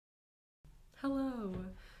Hello.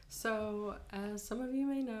 So, as some of you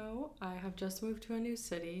may know, I have just moved to a new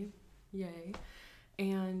city. Yay.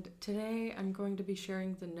 And today I'm going to be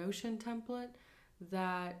sharing the Notion template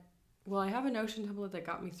I have a Notion template that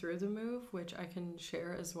got me through the move, which I can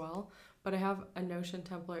share as well. But I have a Notion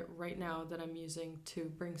template right now that I'm using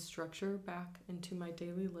to bring structure back into my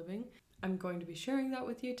daily living. I'm going to be sharing that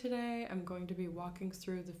with you today. I'm going to be walking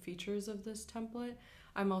through the features of this template.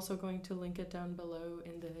 I'm also going to link it down below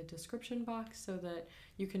in the description box so that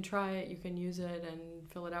you can try it, you can use it, and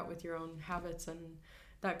fill it out with your own habits and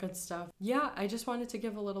that good stuff. Yeah, I just wanted to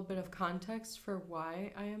give a little bit of context for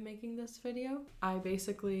why I am making this video. I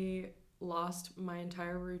basically lost my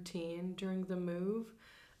entire routine during the move.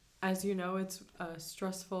 As you know, it's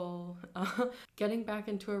stressful getting back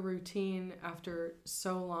into a routine after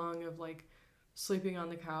so long of like sleeping on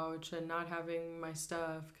the couch and not having my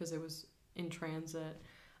stuff because it was in transit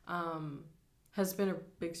has been a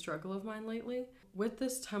big struggle of mine lately. With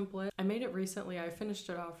this template, I made it recently, I finished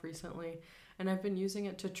it off recently, and I've been using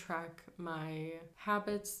it to track my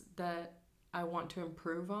habits that I want to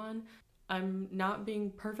improve on. I'm not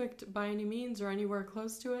being perfect by any means or anywhere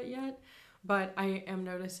close to it yet, but I am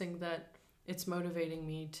noticing that it's motivating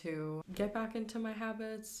me to get back into my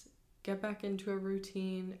habits, get back into a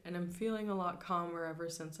routine, and I'm feeling a lot calmer ever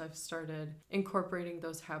since I've started incorporating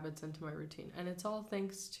those habits into my routine. And it's all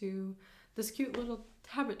thanks to this cute little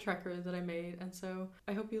habit tracker that I made. And so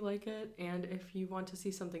I hope you like it. And if you want to see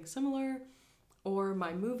something similar, or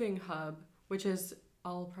my moving hub, which is,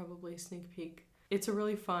 I'll probably sneak peek. It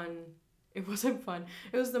wasn't fun.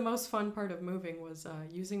 It was the most fun part of moving was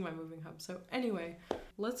using my moving hub. So anyway,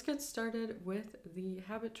 let's get started with the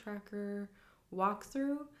habit tracker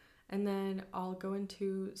walkthrough. And then I'll go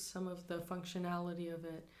into some of the functionality of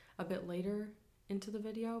it a bit later into the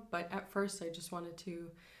video. But at first, I just wanted to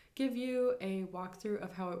give you a walkthrough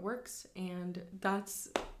of how it works. And that's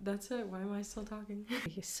it. Why am I still talking?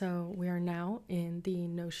 So we are now in the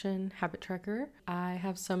Notion habit tracker. I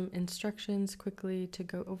have some instructions quickly to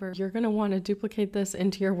go over. You're going to want to duplicate this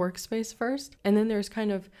into your workspace first. And then there's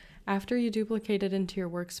after you duplicate it into your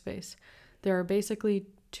workspace, there are basically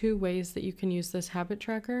two ways that you can use this habit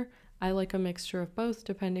tracker. I like a mixture of both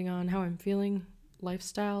depending on how I'm feeling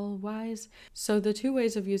lifestyle wise. So the two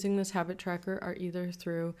ways of using this habit tracker are either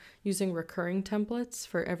through using recurring templates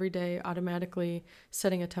for every day, automatically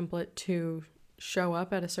setting a template to show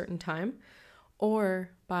up at a certain time, or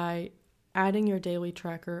by adding your daily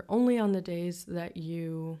tracker only on the days that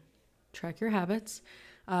you track your habits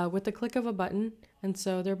with the click of a button. And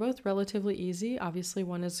so they're both relatively easy. Obviously,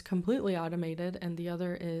 one is completely automated and the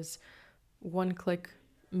other is one-click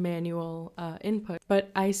manual input. But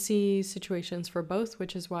I see situations for both,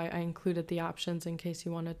 which is why I included the options in case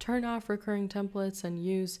you want to turn off recurring templates and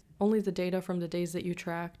use only the data from the days that you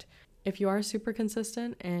tracked. If you are super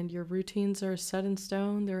consistent and your routines are set in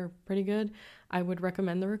stone, they're pretty good, I would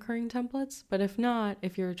recommend the recurring templates. But if not,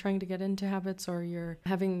 if you're trying to get into habits or you're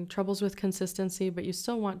having troubles with consistency, but you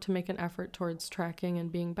still want to make an effort towards tracking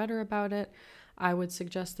and being better about it, I would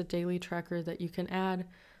suggest the daily tracker that you can add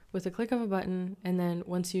with a click of a button. And then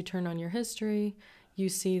once you turn on your history, you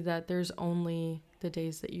see that there's only the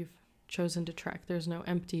days that you've chosen to track. There's no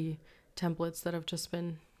empty templates that have just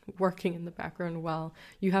been working in the background while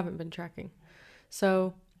you haven't been tracking.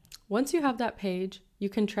 So once you have that page, you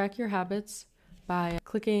can track your habits by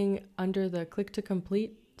clicking under the click to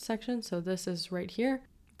complete section. So this is right here.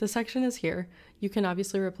 The section is here. You can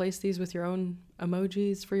obviously replace these with your own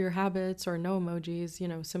emojis for your habits or no emojis,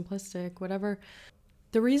 simplistic, whatever.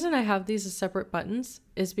 The reason I have these as separate buttons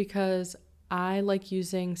is because I like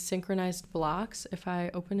using synchronized blocks. If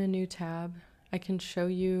I open a new tab, I can show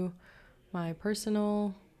you my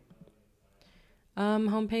personal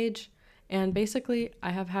homepage. And basically, I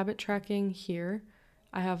have habit tracking here.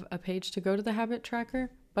 I have a page to go to the habit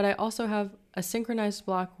tracker, but I also have a synchronized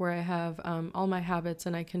block where I have all my habits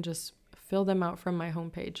and I can just fill them out from my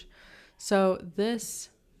homepage. So this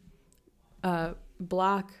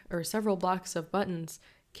block or several blocks of buttons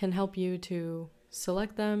can help you to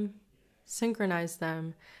select them, synchronize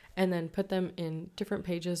them, and then put them in different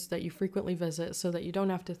pages that you frequently visit so that you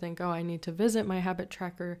don't have to think, oh, I need to visit my habit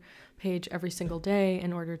tracker page every single day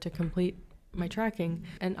in order to complete my tracking.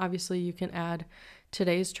 And obviously you can add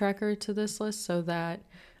today's tracker to this list so that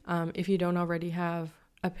if you don't already have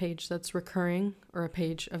a page that's recurring or a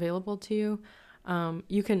page available to you,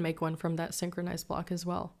 you can make one from that synchronized block as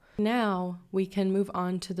well. Now we can move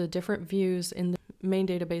on to the different views in the main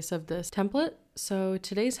database of this template. So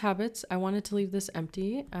today's habits, I wanted to leave this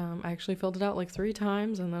empty. I actually filled it out like 3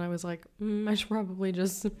 times and then I was like, I should probably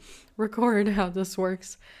just record how this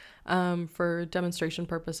works. for demonstration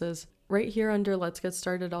purposes. Right here under Let's Get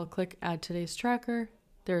Started, I'll click Add Today's Tracker.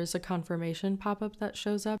 There's a confirmation pop-up that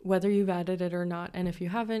shows up, whether you've added it or not. And if you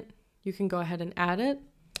haven't, you can go ahead and add it.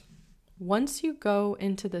 Once you go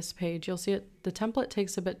into this page, you'll see the template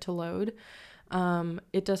takes a bit to load.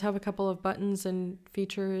 It does have a couple of buttons and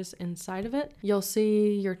features inside of it. You'll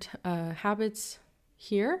see your habits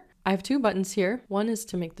here. I have two buttons here. One is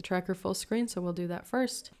to make the tracker full screen, so we'll do that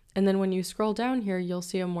first. And then when you scroll down here, you'll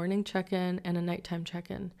see a morning check-in and a nighttime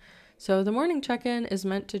check-in. So the morning check-in is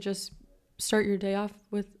meant to just start your day off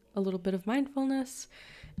with a little bit of mindfulness.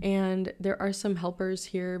 And there are some helpers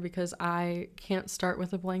here because I can't start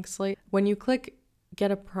with a blank slate. When you click Get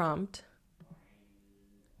a Prompt,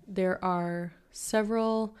 there are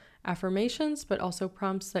several affirmations, but also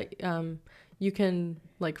prompts that you can,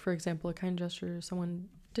 like, for example, a kind gesture someone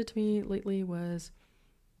did to me lately was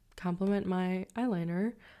compliment my eyeliner.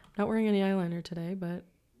 I'm not wearing any eyeliner today, but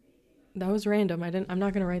that was random. I'm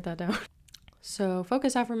not going to write that down. So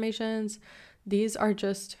focus affirmations, these are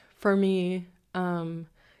just, for me,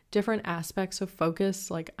 different aspects of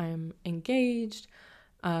focus. Like, I'm engaged,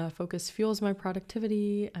 focus fuels my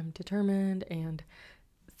productivity, I'm determined, and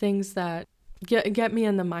things that get me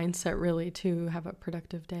in the mindset really to have a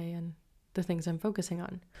productive day and the things I'm focusing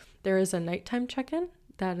on. There is a nighttime check-in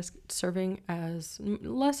that is serving as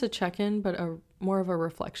less a check-in, but more of a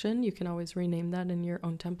reflection. You can always rename that in your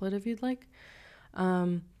own template if you'd like.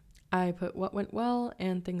 I put what went well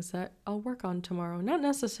and things that I'll work on tomorrow. Not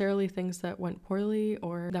necessarily things that went poorly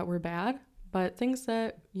or that were bad, but things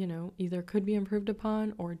that, either could be improved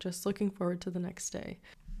upon or just looking forward to the next day.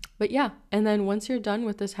 But yeah, and then once you're done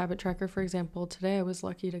with this habit tracker, for example, today I was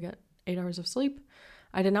lucky to get 8 hours of sleep.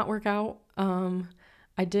 I did not work out.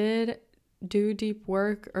 I did do deep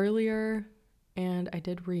work earlier, and I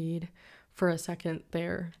did read for a second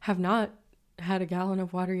there. Have not had a gallon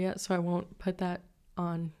of water yet, so I won't put that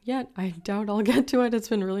on yet. I doubt I'll get to it. It's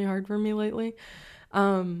been really hard for me lately.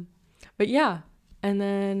 But yeah, and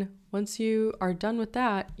then once you are done with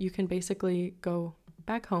that, you can basically go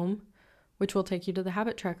back home, which will take you to the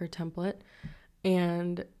habit tracker template,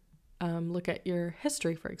 and look at your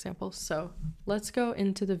history, for example. So let's go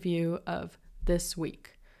into the view of this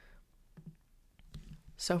week.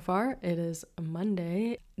 So far, it is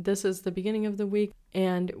Monday. This is the beginning of the week.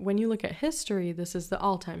 And when you look at history, this is the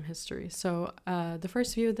all-time history. So the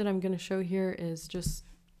first view that I'm going to show here is just,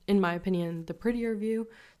 in my opinion, the prettier view.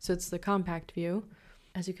 So it's the compact view.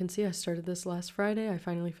 As you can see, I started this last Friday. I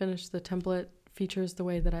finally finished the template features the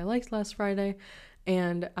way that I liked last Friday.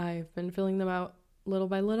 And I've been filling them out little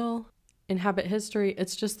by little. In habit history,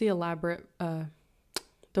 it's just the elaborate,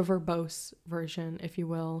 the verbose version, if you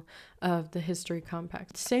will, of the history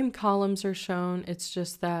compact. Same columns are shown, it's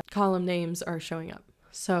just that column names are showing up.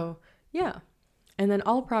 So yeah. And then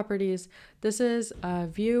all properties, this is a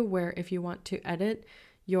view where if you want to edit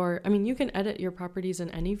you can edit your properties in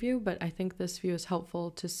any view, but I think this view is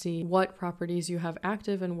helpful to see what properties you have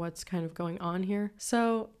active and what's kind of going on here.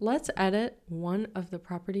 So let's edit one of the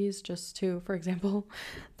properties just to, for example,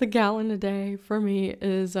 the gallon a day for me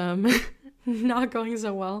is not going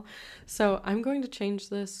so well. So I'm going to change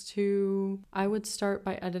this to, I would start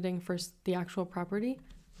by editing first the actual property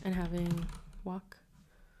and having walk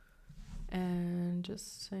and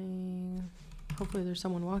just saying, hopefully there's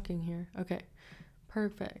someone walking here. Okay,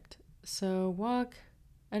 perfect. So walk,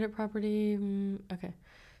 edit property. Okay,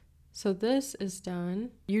 so this is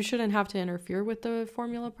done. You shouldn't have to interfere with the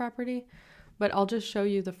formula property, but I'll just show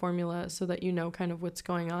you the formula so that you know kind of what's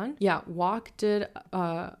going on. Yeah, walk did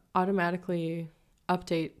automatically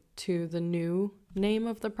update to the new name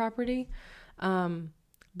of the property.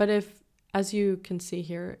 But if, as you can see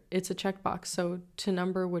here, it's a checkbox. So to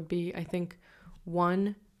number would be, I think,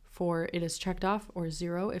 1 for it is checked off, or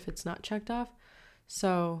 0 if it's not checked off.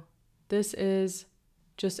 So this is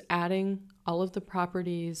just adding all of the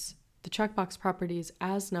properties, the checkbox properties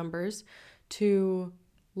as numbers to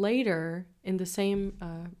later in the same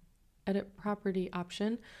edit property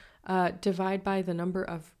option, divide by the number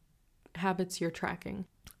of habits you're tracking.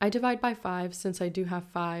 I divide by 5 since I do have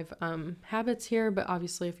 5 habits here, but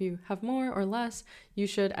obviously if you have more or less, you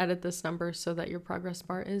should edit this number so that your progress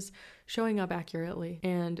bar is showing up accurately.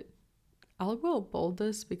 And I will bold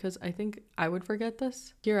this because I think I would forget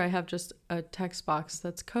this. Here I have just a text box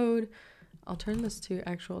that's code. I'll turn this to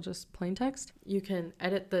actual just plain text. You can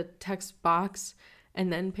edit the text box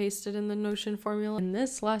and then paste it in the Notion formula. And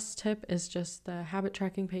this last tip is just the habit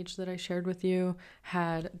tracking page that I shared with you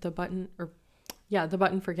had the button, the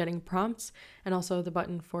button for getting prompts and also the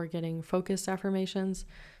button for getting focus affirmations.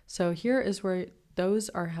 So here is where those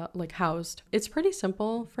are like housed. It's pretty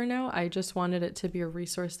simple for now. I just wanted it to be a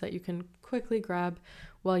resource that you can quickly grab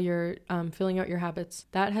while you're filling out your habits.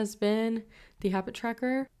 That has been the habit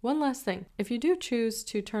tracker. One last thing, if you do choose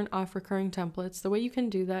to turn off recurring templates, the way you can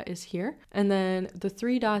do that is here, and then the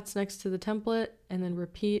 3 dots next to the template, and then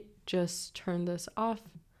repeat, just turn this off.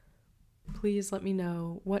 Please let me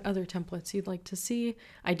know what other templates you'd like to see.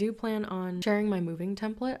 I do plan on sharing my moving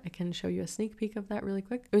template. I can show you a sneak peek of that really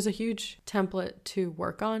quick. It was a huge template to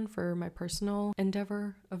work on for my personal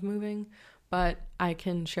endeavor of moving, but I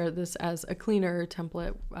can share this as a cleaner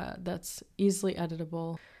template that's easily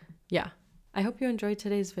editable. Yeah. I hope you enjoyed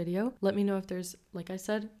today's video. Let me know if there's, like I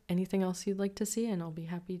said, anything else you'd like to see, and I'll be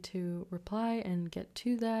happy to reply and get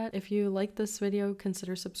to that. If you like this video,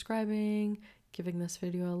 consider subscribing, giving this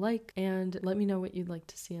video a like, and let me know what you'd like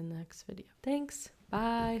to see in the next video. Thanks.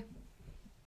 Bye.